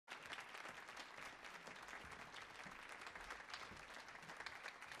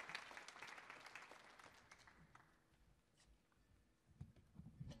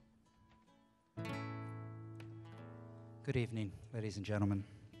Good evening, ladies and gentlemen.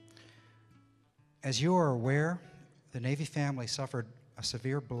 As you are aware, the Navy family suffered a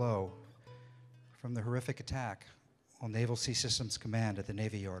severe blow from the horrific attack on Naval Sea Systems Command at the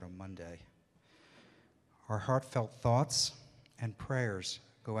Navy Yard on Monday. Our heartfelt thoughts and prayers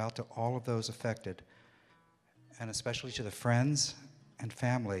go out to all of those affected, and especially to the friends and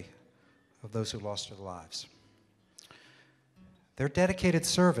family of those who lost their lives. Their dedicated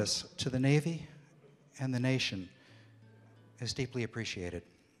service to the Navy and the nation is deeply appreciated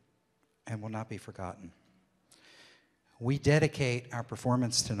and will not be forgotten. We dedicate our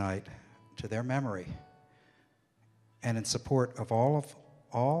performance tonight to their memory and in support of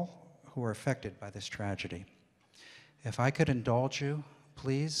all who are affected by this tragedy. If I could indulge you,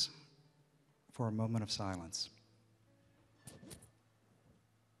 please, for a moment of silence.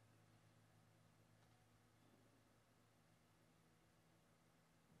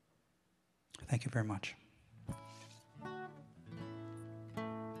 Thank you very much.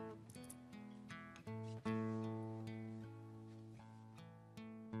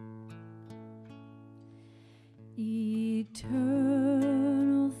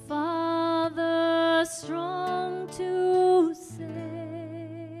 Eternal Father, strong to save,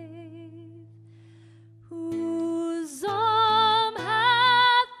 whose arm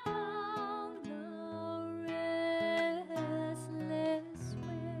hath found the restless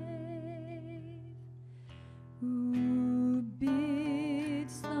wave, who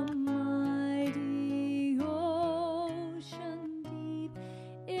bids the mighty ocean deep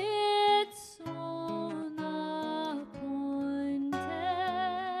its own appointed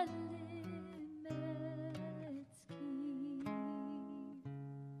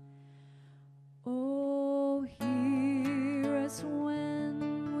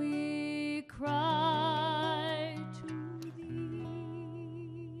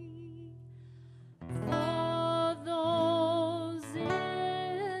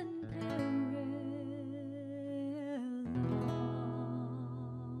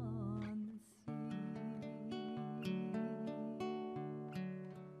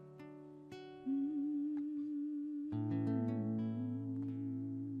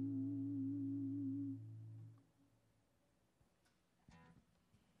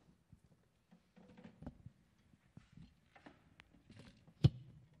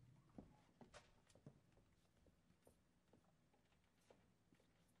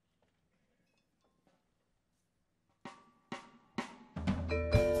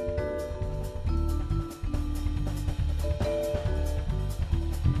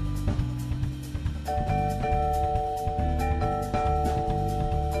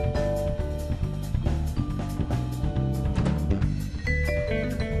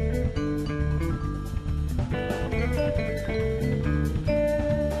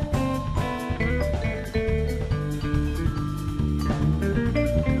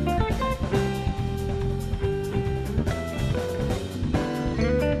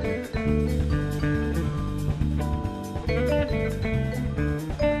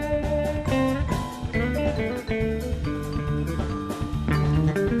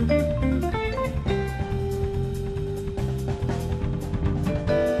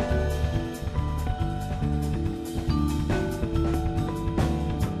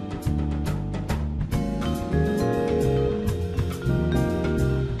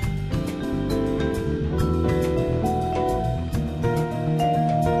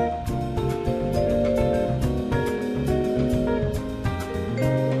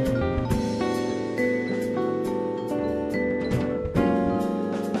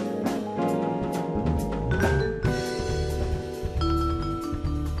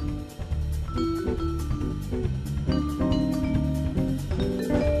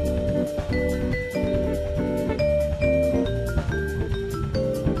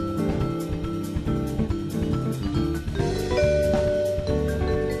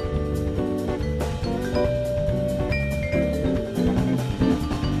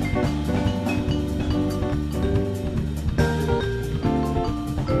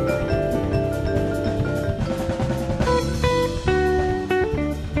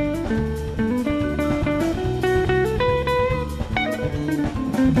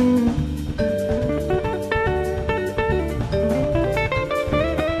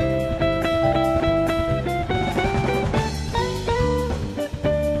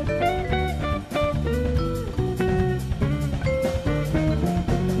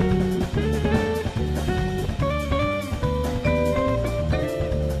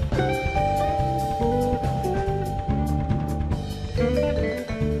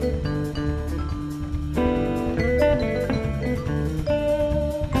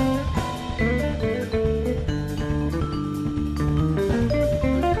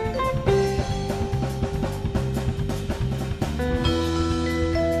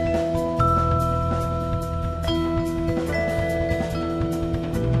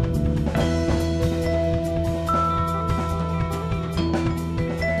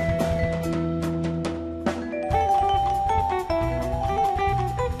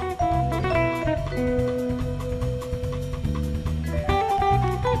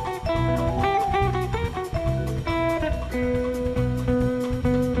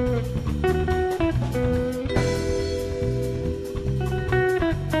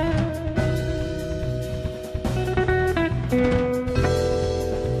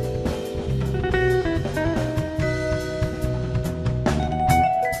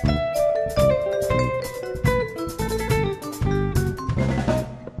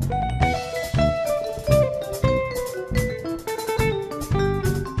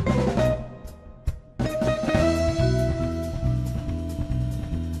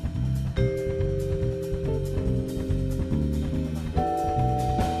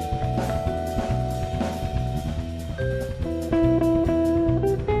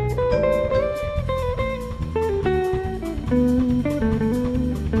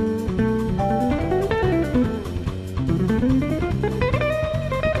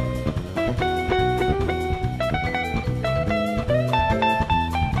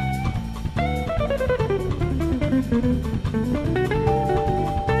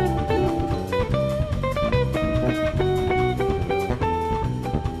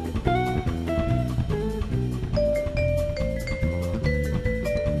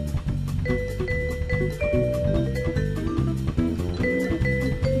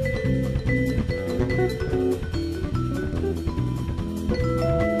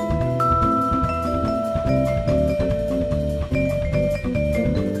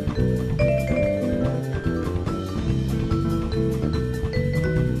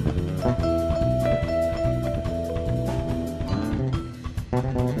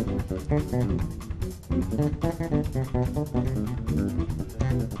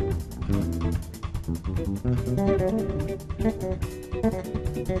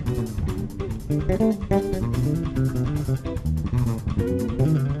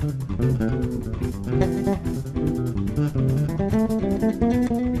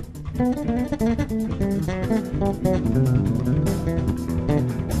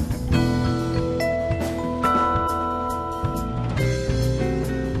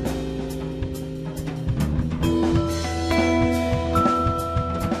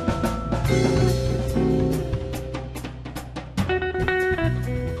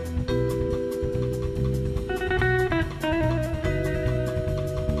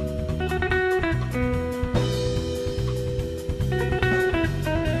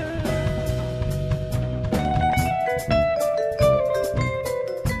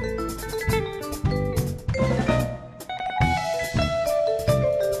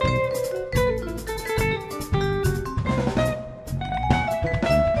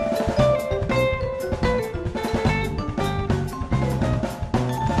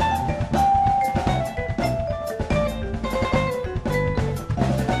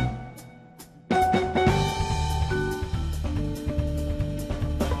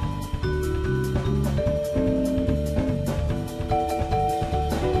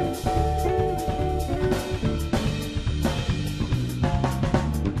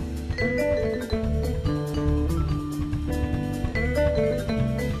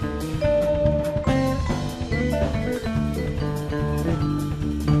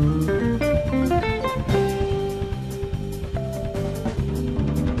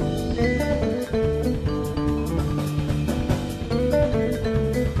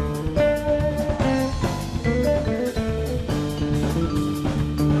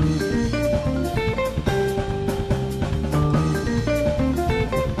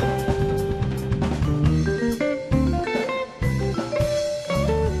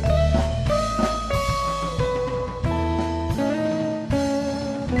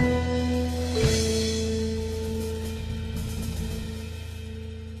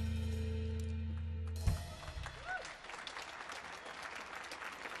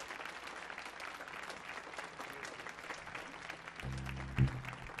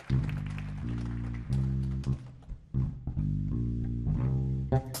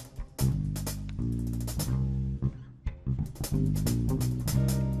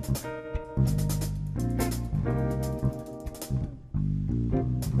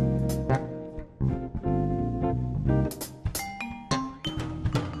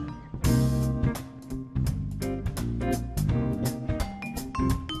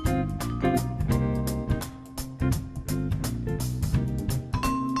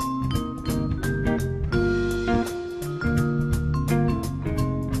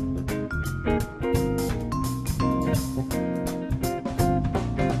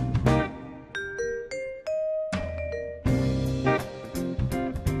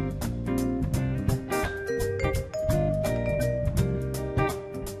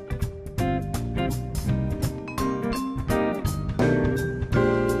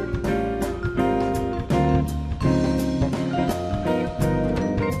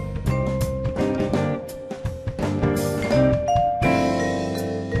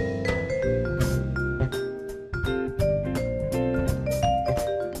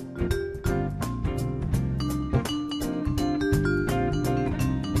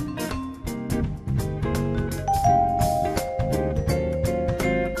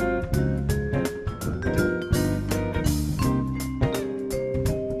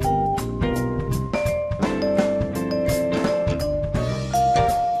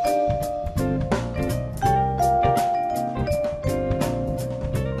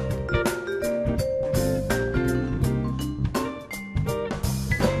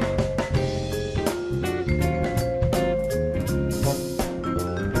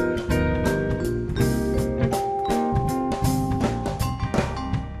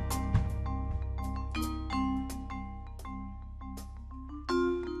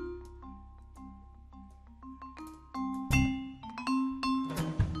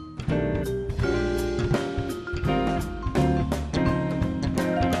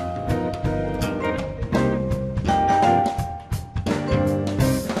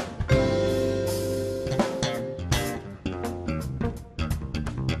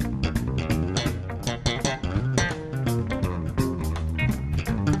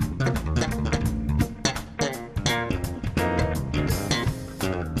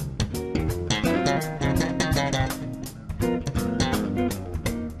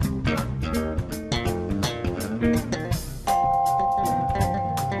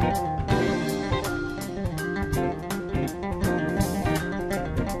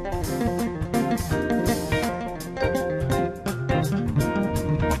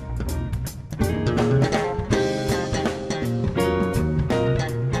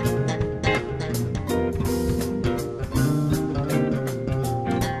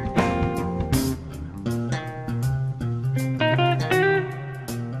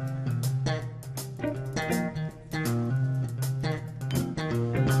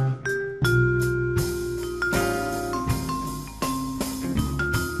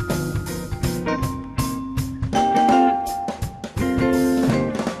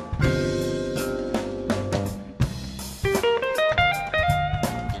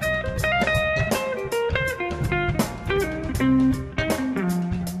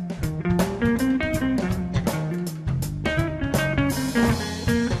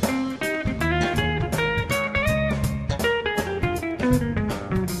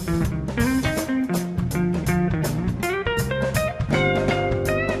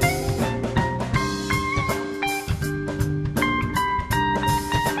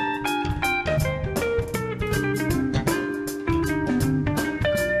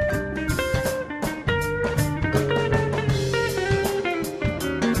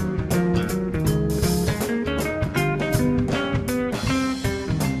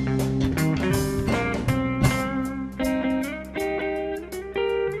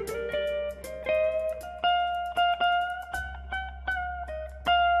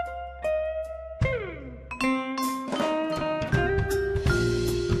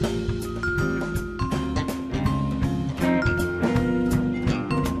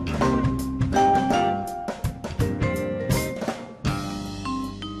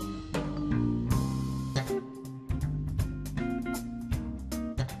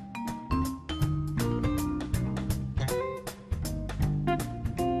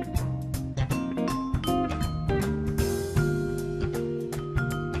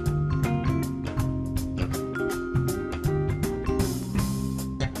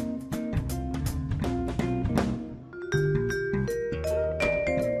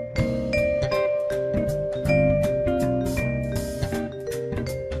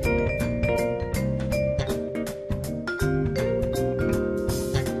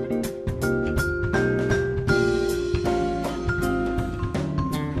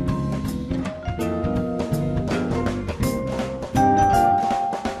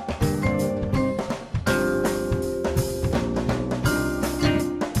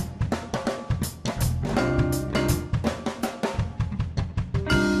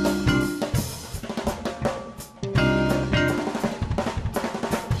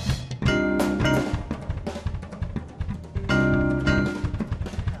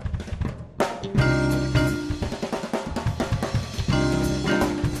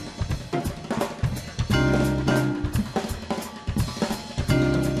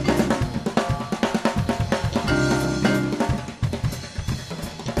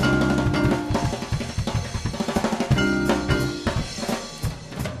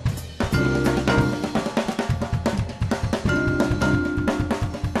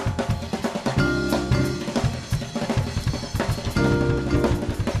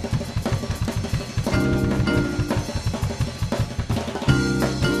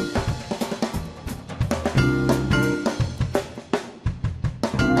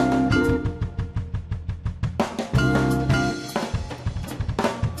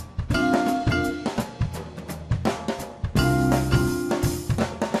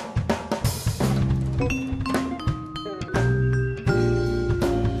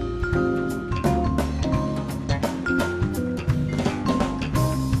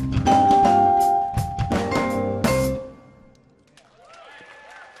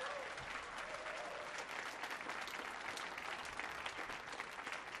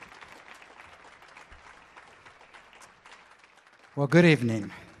Well, good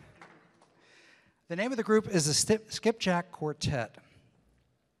evening. The name of the group is the Skipjack Quartet.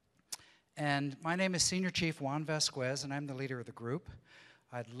 And my name is Senior Chief Juan Vasquez, and I'm the leader of the group.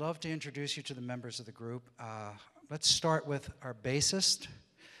 I'd love to introduce you to the members of the group. Let's start with our bassist,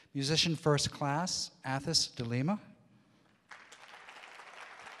 musician first class, Athos de Lima.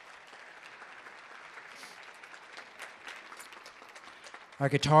 Our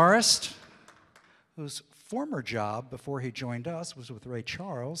guitarist, whose former job before he joined us was with Ray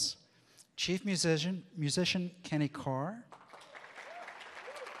Charles, chief musician Kenny Carr.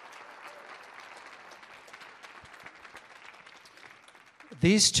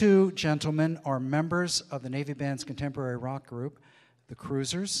 These two gentlemen are members of the Navy Band's contemporary rock group, the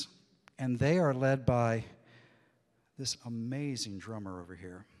Cruisers, and they are led by this amazing drummer over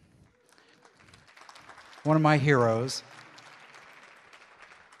here. One of my heroes,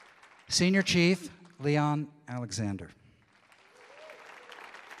 Senior Chief Leon Alexander.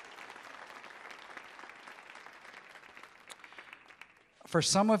 For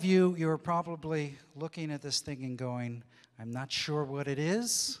some of you, you're probably looking at this thing and going, I'm not sure what it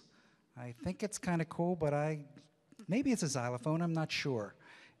is. I think it's kind of cool, but maybe it's a xylophone, I'm not sure.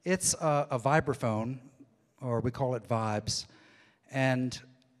 It's a vibraphone, or we call it vibes. And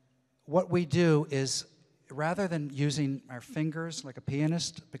what we do is, rather than using our fingers like a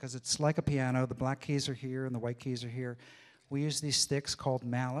pianist, because it's like a piano, the black keys are here and the white keys are here, we use these sticks called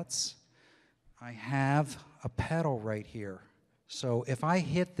mallets. I have a pedal right here. So if I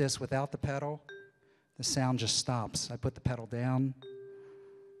hit this without the pedal, the sound just stops. I put the pedal down.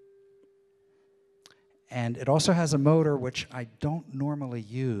 And it also has a motor, which I don't normally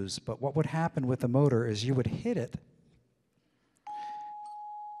use, but what would happen with the motor is you would hit it,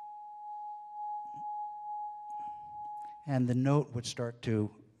 and the note would start to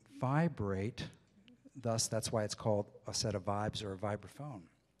vibrate. Thus, that's why it's called a set of vibes or a vibraphone.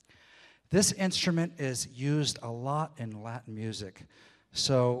 This instrument is used a lot in Latin music,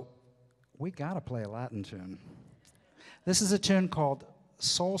 so we gotta play a Latin tune. This is a tune called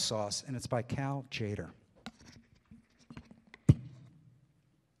Soul Sauce, and it's by Cal Jader.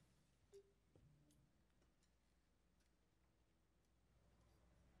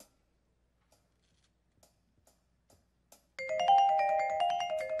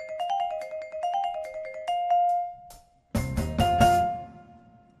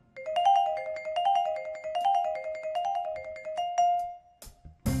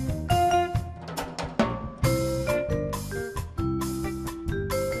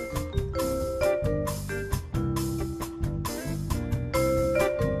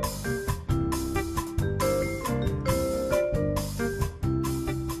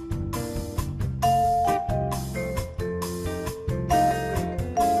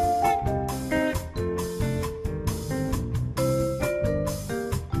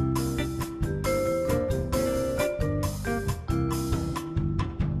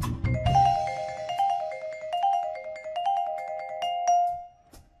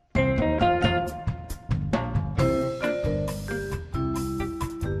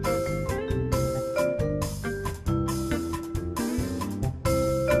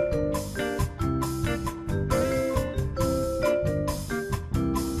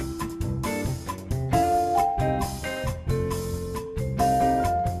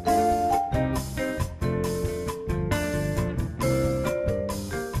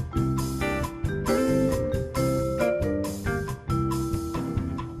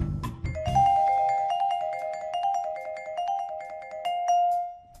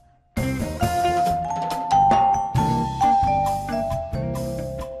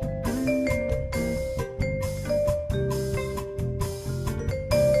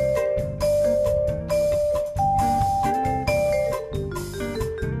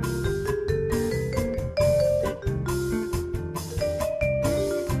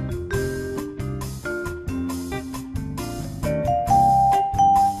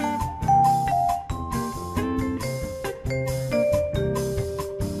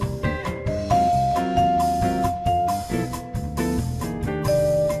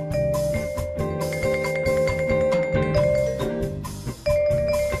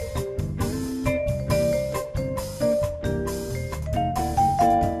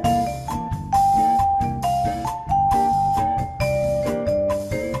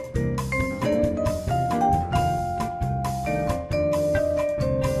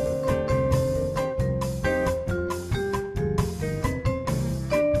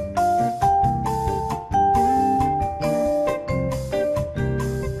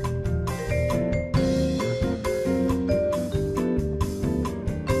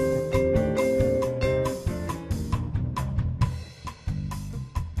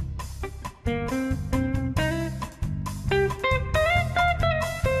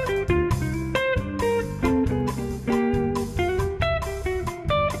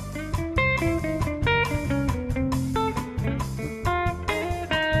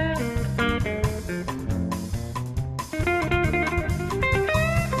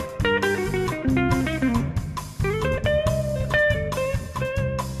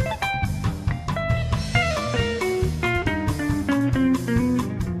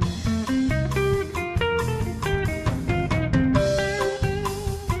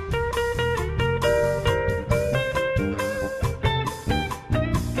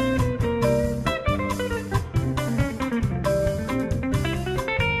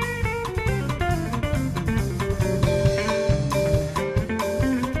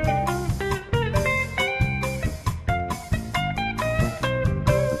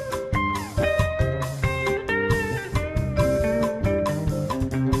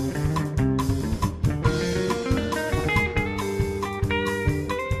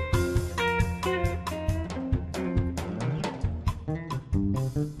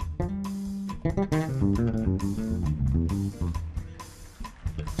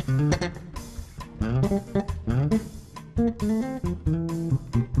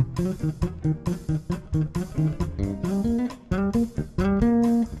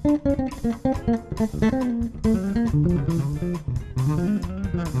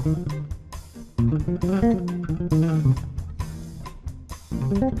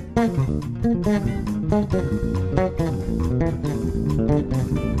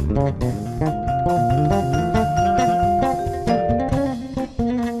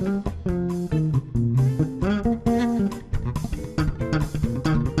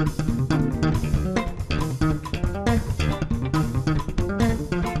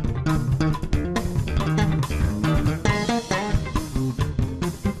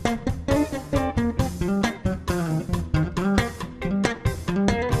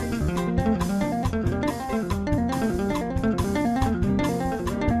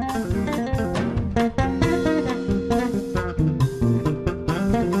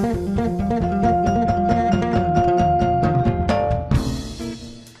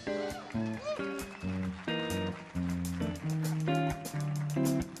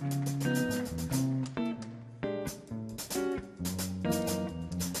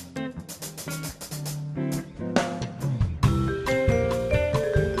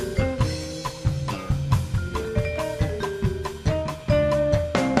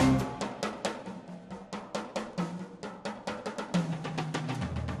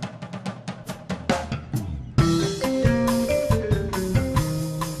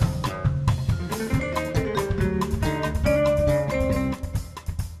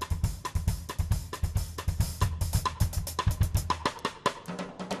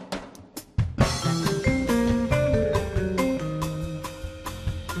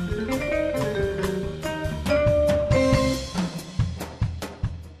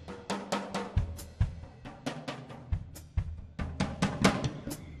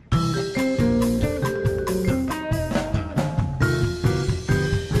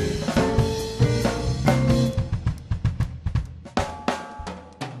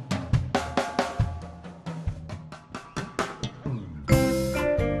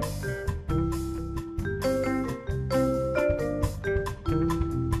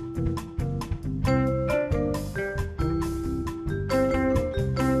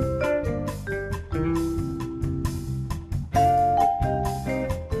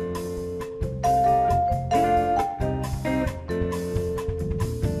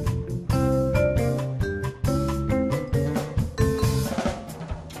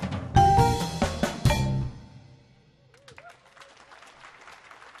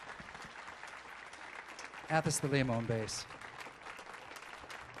 Athos de Lima on bass.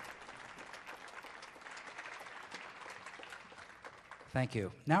 Thank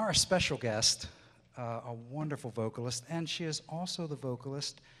you. Now our special guest, a wonderful vocalist, and she is also the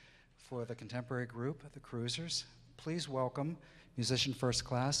vocalist for the contemporary group, the Cruisers. Please welcome musician first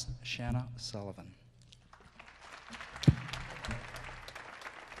class, Shana Sullivan.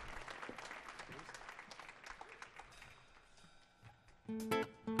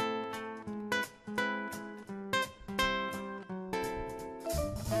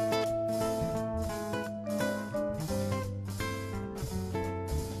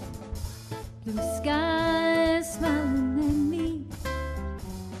 Blue sky smiling at me,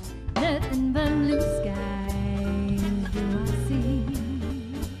 nothing but blue skies do I see.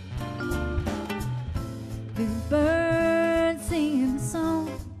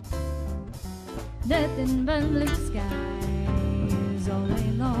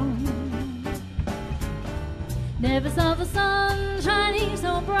 Never saw the sun shining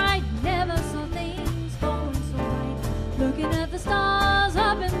so bright, never saw things going so right. Looking at the stars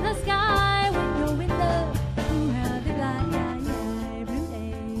up in the sky when you're in love. Who had the blue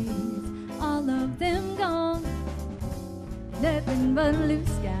days, all of them gone. Nothing but blue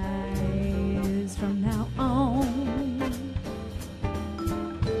skies from now on.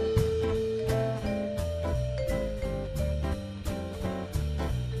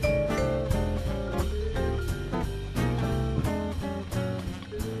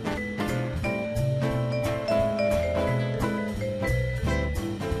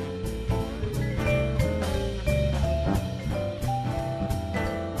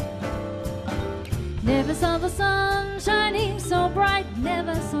 Never saw the sun shining so bright,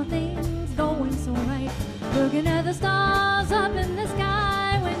 never saw things going so right. Looking at the stars up in the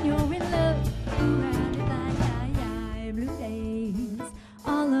sky when you're in love. Ooh, blue days,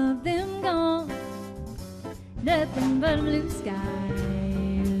 all of them gone. Nothing but blue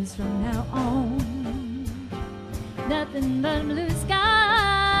skies from now on. Nothing but blue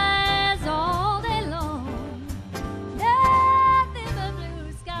skies all day long. Nothing but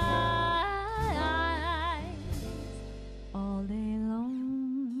blue skies all day long.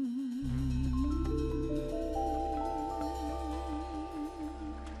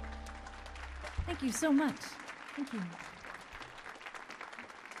 Thank you so much. Thank you.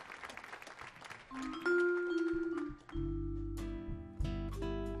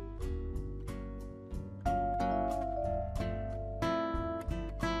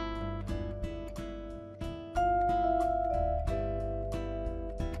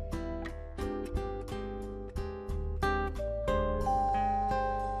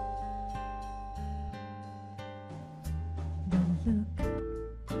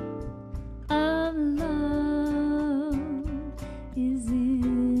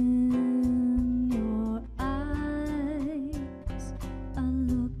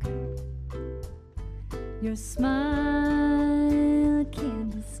 Your smile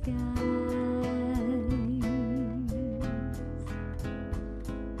can't disguise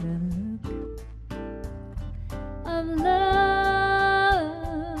the look of love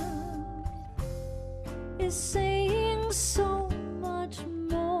is saying so much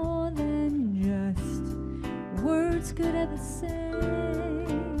more than just words could ever say.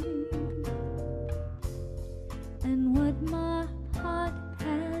 And what my heart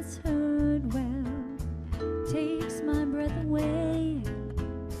has heard, well, takes my breath away.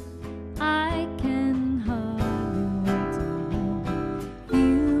 I can hardly wait to hold you,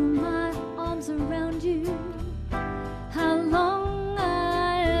 feel my arms around you. How long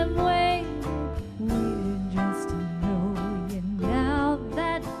I have waited just to know you. Now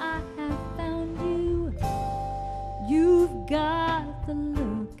that I have found you, you've got the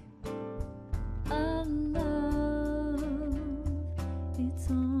look of love. It's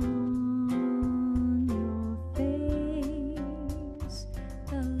on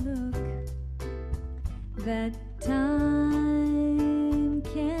that time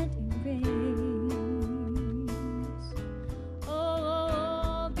can't erase.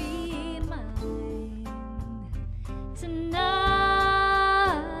 Oh, be mine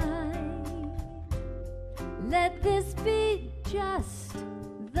tonight. Let this be just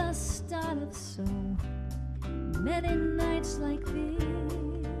the start of so many nights like this.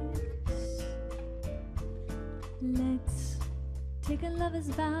 Let's take a lover's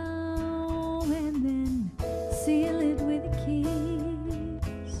vow and then seal it with a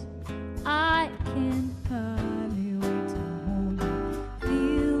kiss. I can hardly wait to hold you,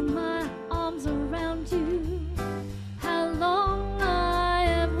 feel my arms around you. How long I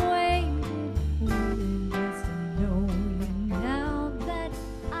have waited just to know you. Now that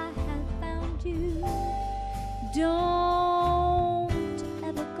I have found you, don't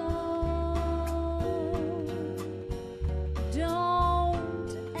ever go.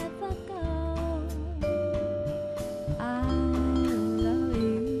 Don't ever go. I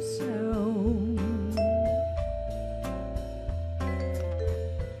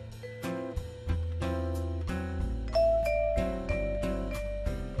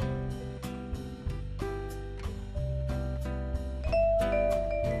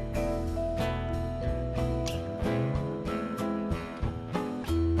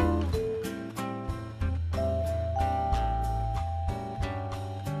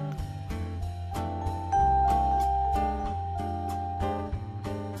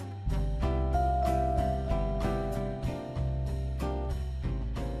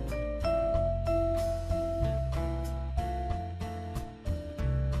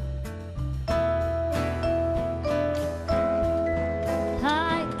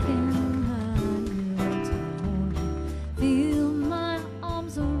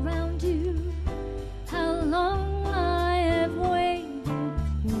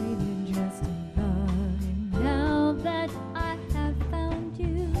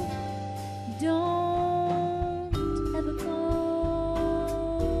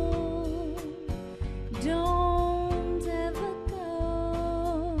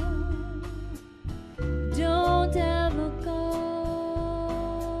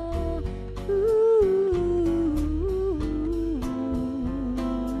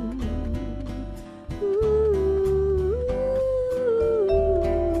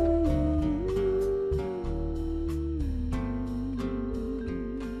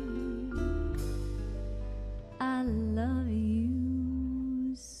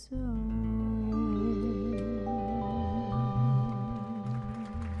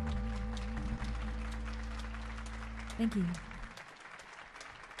Thank you.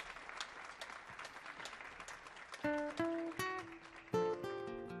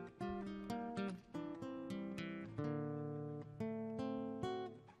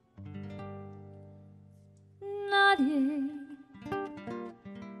 Nadie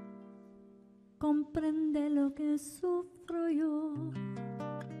comprende lo que sufro yo,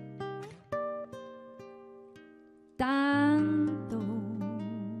 tanto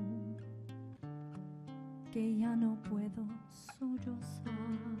que ya no puedo sollozar,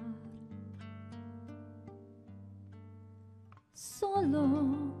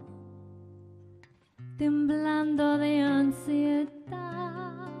 solo temblando de ansiedad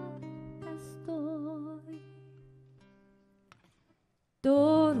estoy.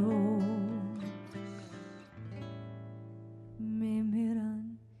 Todos me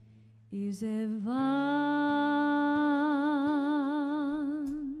miran y se van.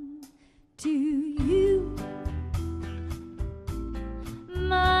 To you,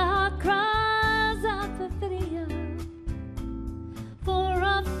 my heart cries out for Lydia, for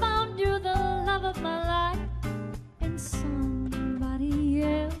I found you the love of my life in somebody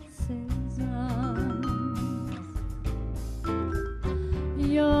else's arms.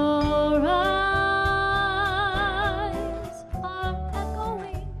 Your eyes are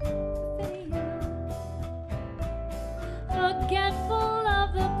echoing Lydia, forgetful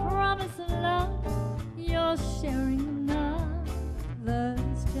of the promise of love. You're sharing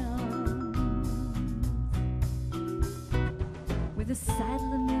another's charms. With a sad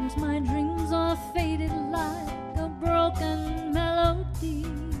lament, my dreams are faded like a broken melody.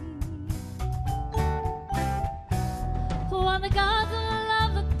 While the gods of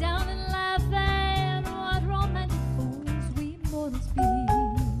love look down and laugh, and what romantic fools we mortals be.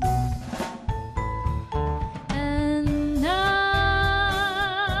 And now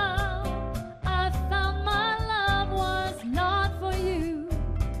I found my love was not for you,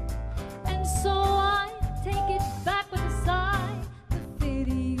 and so I take it back with a sigh. The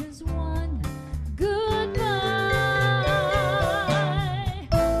pity is one. Goodbye.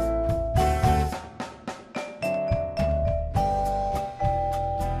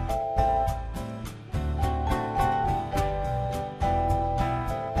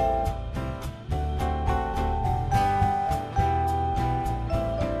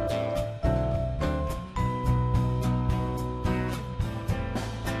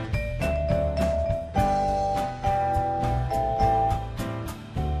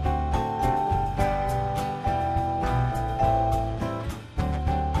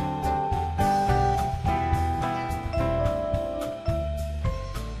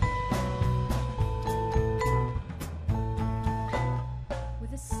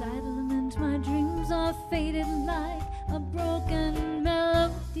 With a sad lament, my dreams are faded like a broken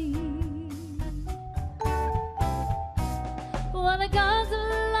melody. While the gods of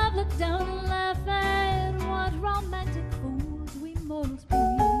love look down and laugh at what romantic fools we mortals be.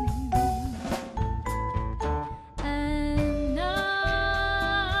 And now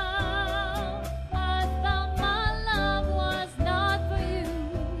I found my love was not for you,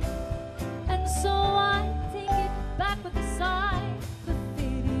 and so I take it back with a sigh. The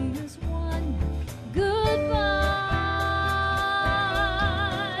pity is one. Goodbye.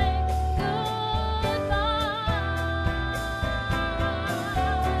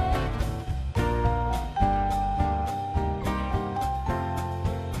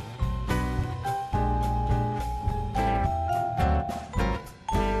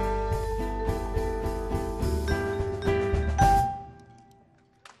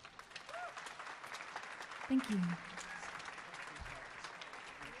 Thank you.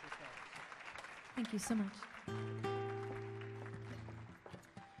 Thank you so much.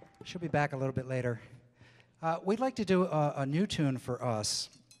 She'll be back a little bit later. We'd like to do a new tune for us.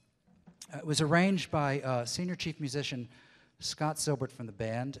 It was arranged by senior chief musician Scott Silbert from the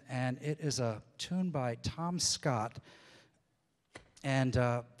band, and it is a tune by Tom Scott, and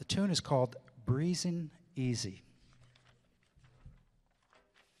the tune is called Breezin' Easy.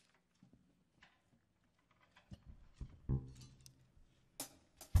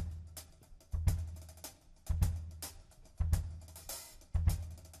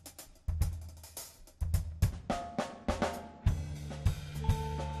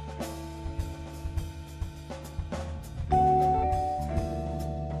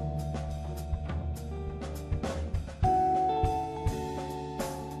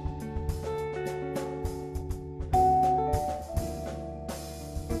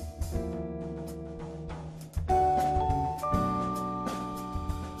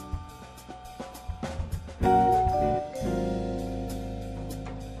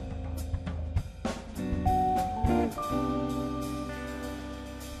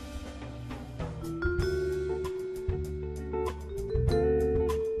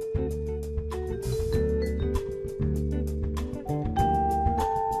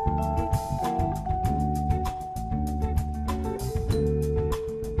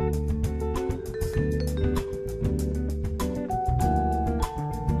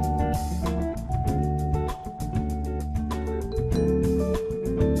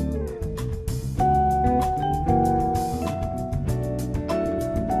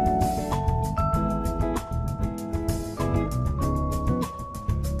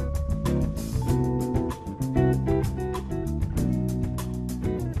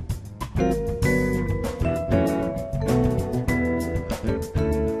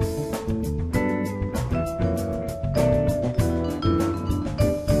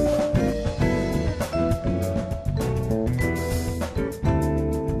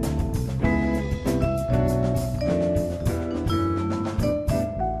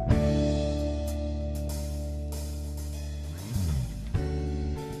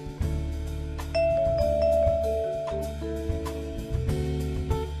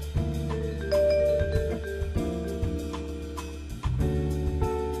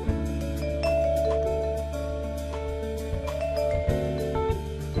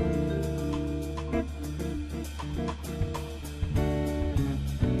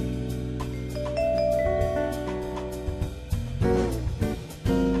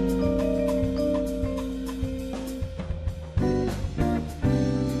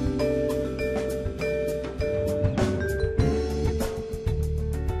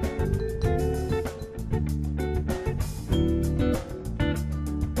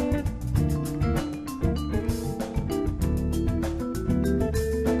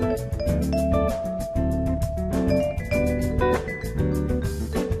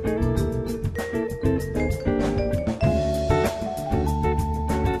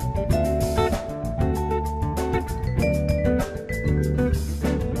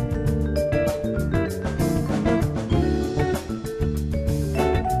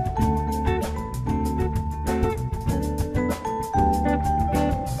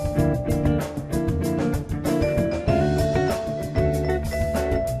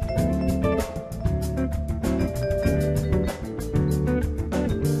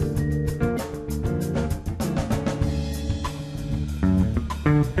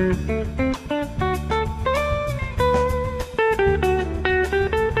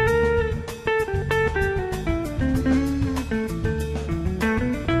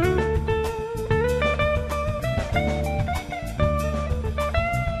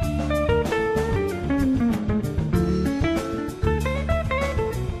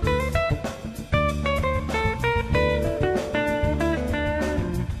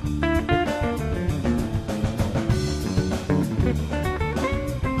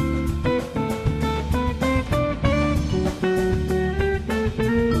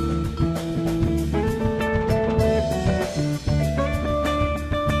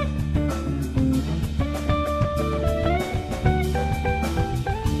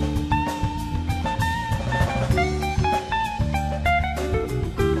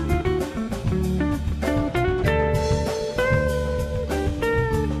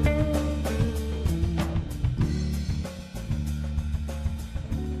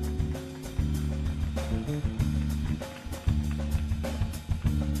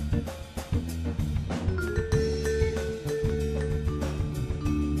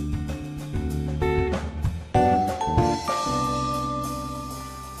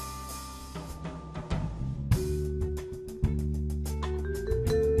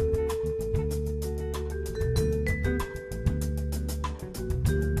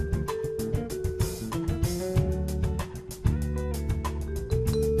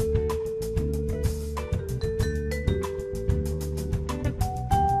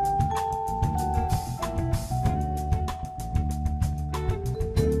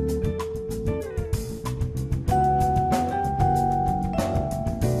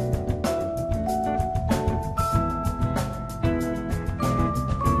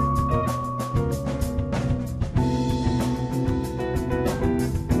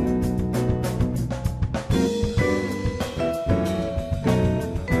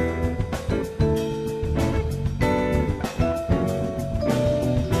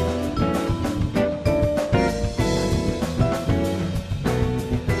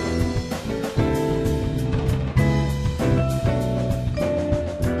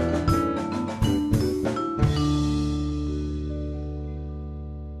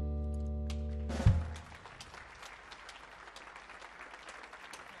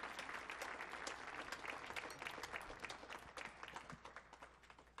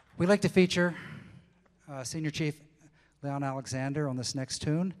 We'd like to feature Senior Chief Leon Alexander on this next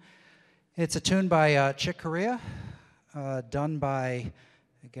tune. It's a tune by Chick Corea, done by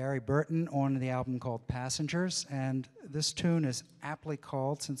Gary Burton on the album called Passengers, and this tune is aptly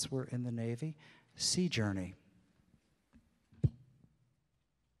called, since we're in the Navy, Sea Journey.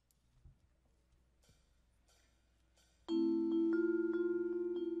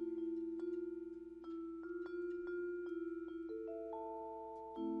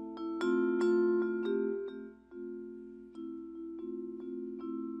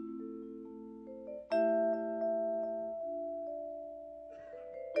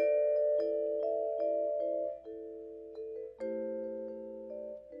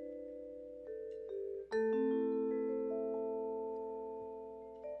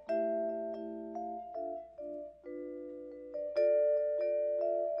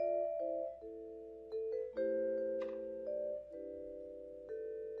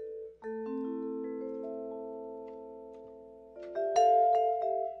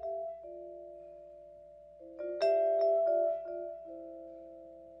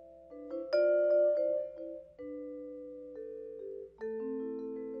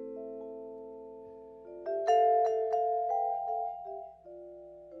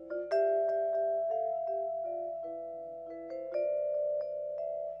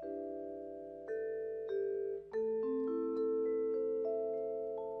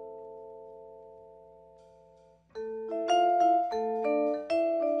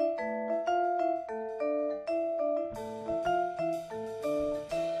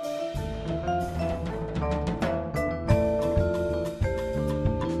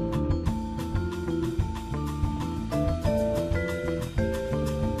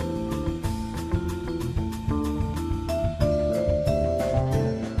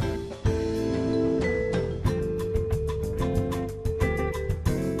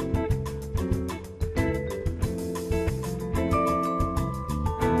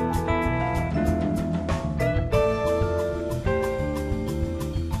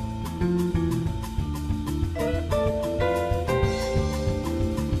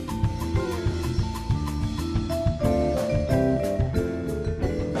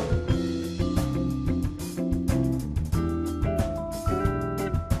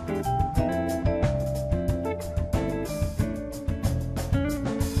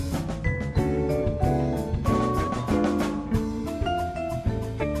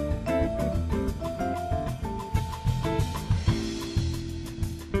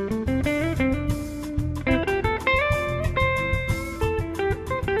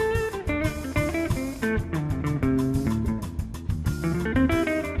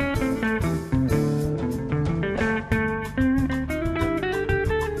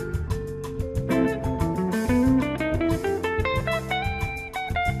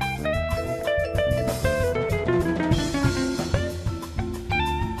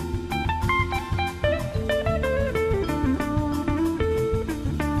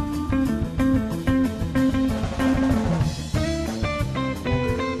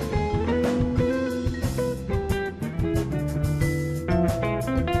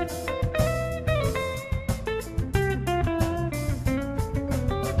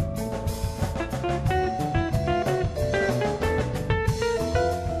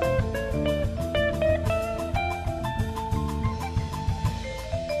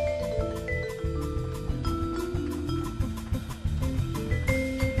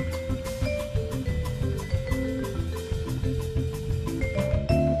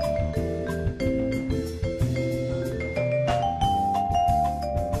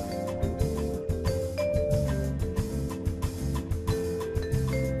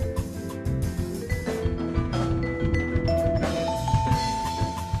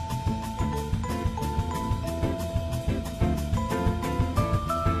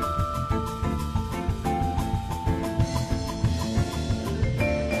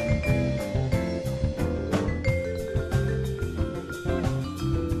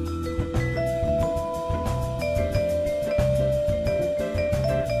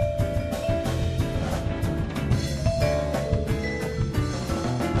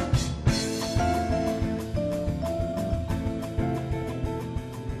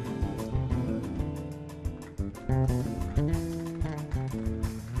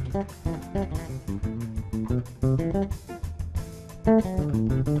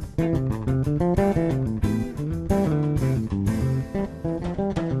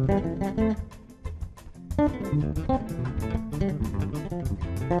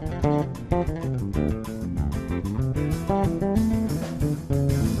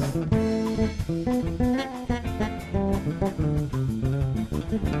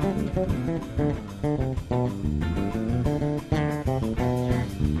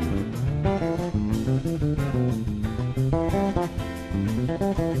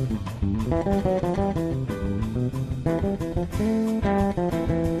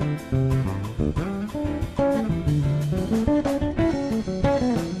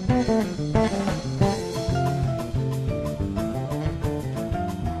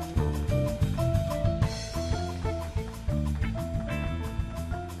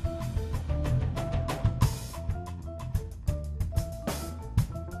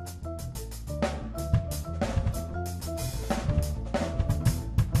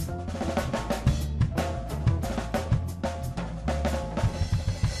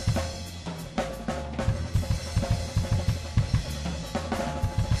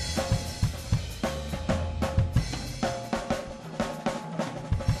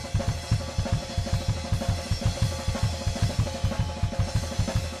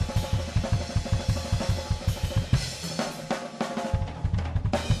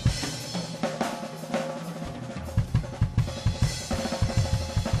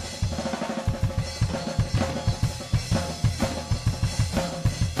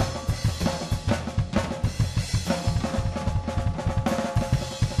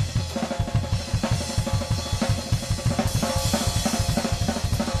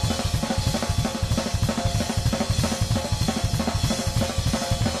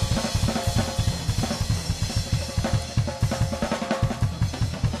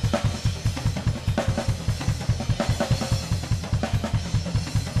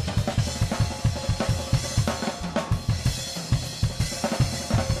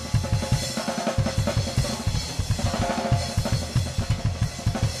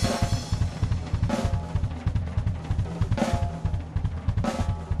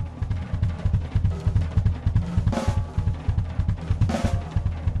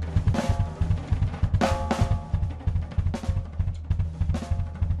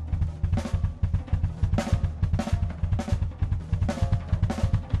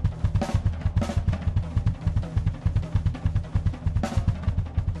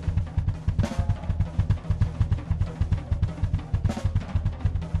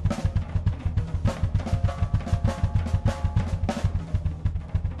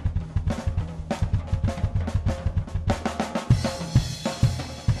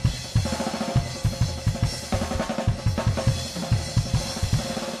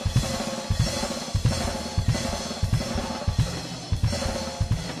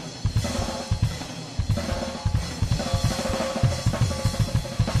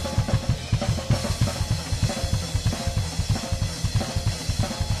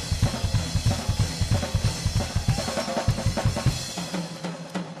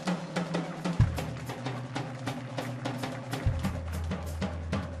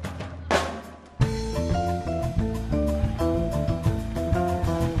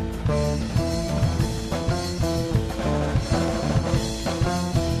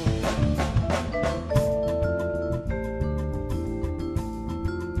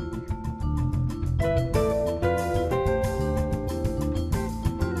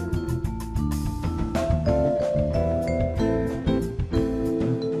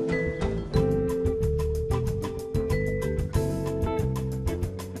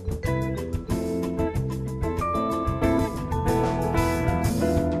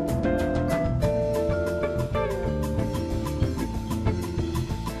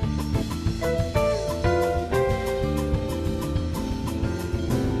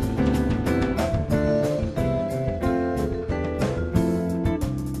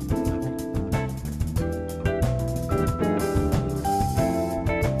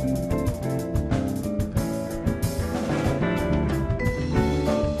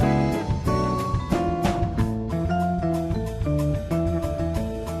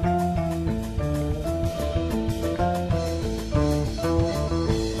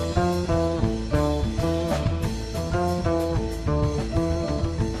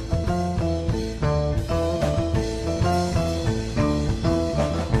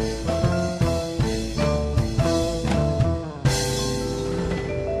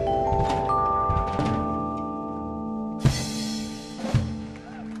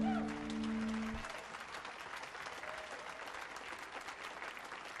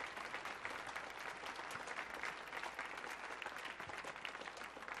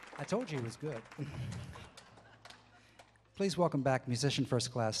 I told you he was good. Please welcome back musician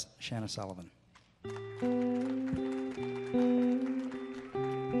first class Shana Sullivan.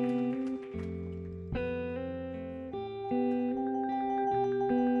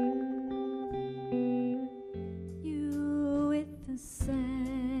 You with the sand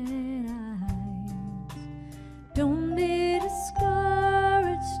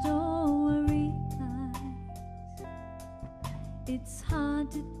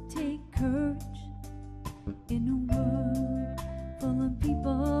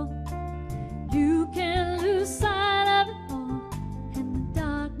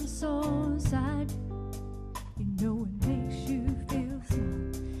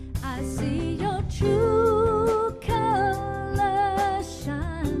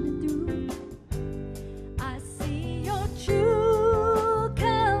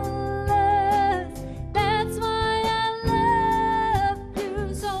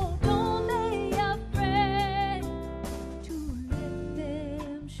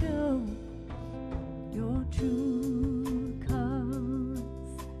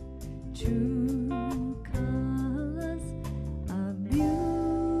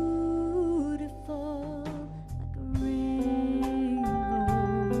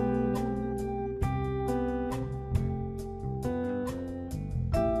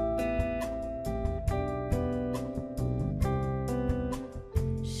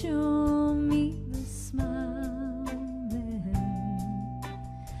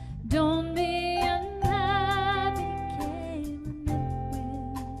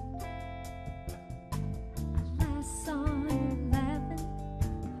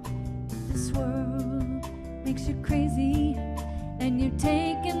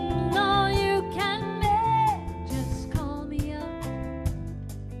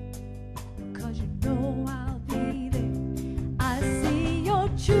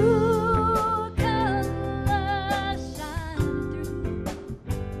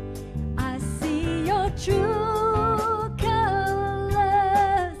true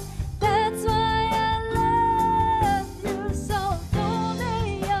colors. That's why I love you so. Don't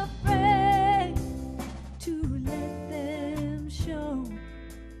be afraid to let them show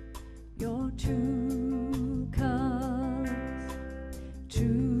your true colors.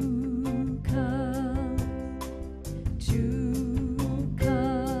 True colors. True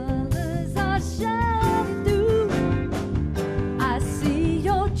colors are shining through. I see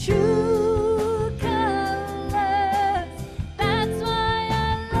your true colors. That's why I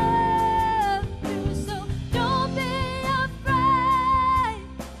love you so. Don't be afraid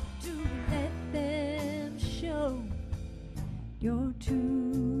to let them show your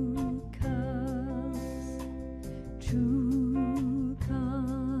true colors. True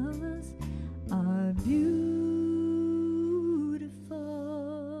colors are beautiful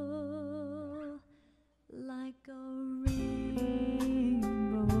like a rainbow.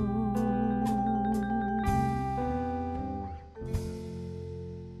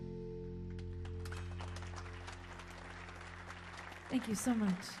 Thank you so much.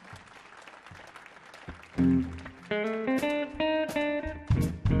 I'm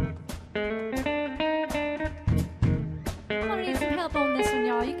gonna need some help on this one,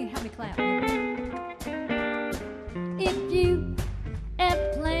 y'all. You can help me clap. If you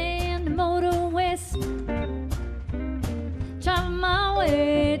ever plan to motor west, travel my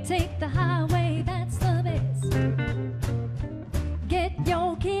way, take the highway, that's the best. Get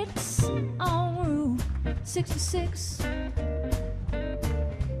your kicks on Route 66.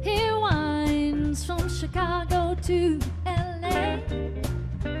 Here winds from Chicago to LA,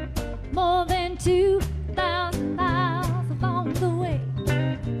 more than 2,000 miles along the way.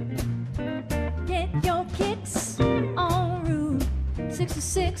 Get your kicks on Route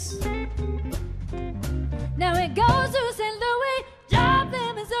 66. Now it goes to St. Louis,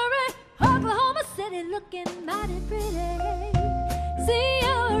 Joplin, Missouri, Oklahoma City, looking mighty pretty.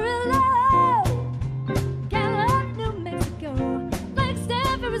 Sierra, Gallup, New Mexico,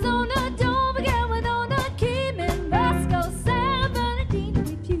 Flagstaff, Arizona, don't forget Winona, Keyman, Moscow, San Bernardino.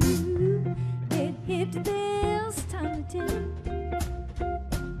 If you get hit this time to tell,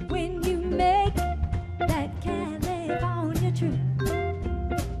 when you make that California trip,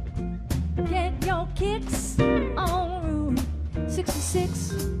 get your kicks on Route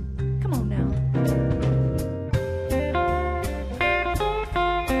 66. Come on now.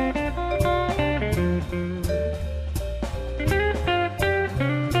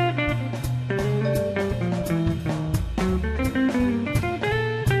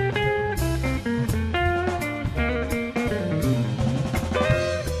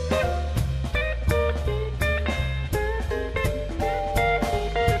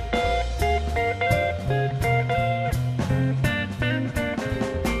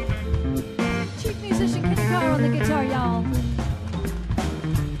 Chief musician Kenny Carr on the guitar, y'all.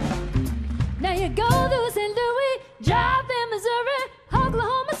 Now you go to St. Louis, Joplin, Missouri,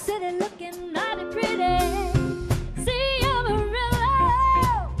 Oklahoma City, looking mighty pretty. Sierra,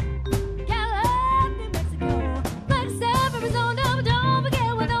 Gallup, New Mexico, Flagstaff, Arizona, but don't forget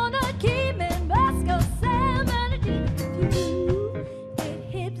Winona, Keyman, Moscow, San Bernardino. If you get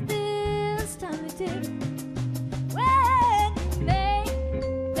hit this time of tip, when you make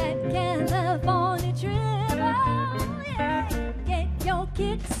that California trip, oh yeah, get your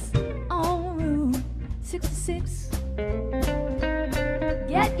kicks on Route 66.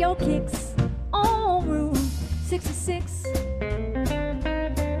 Get your kicks on Route 66.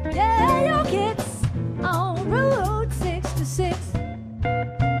 Get your kicks on Route 66.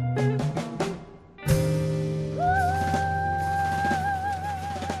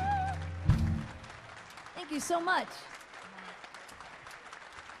 Thank you so much.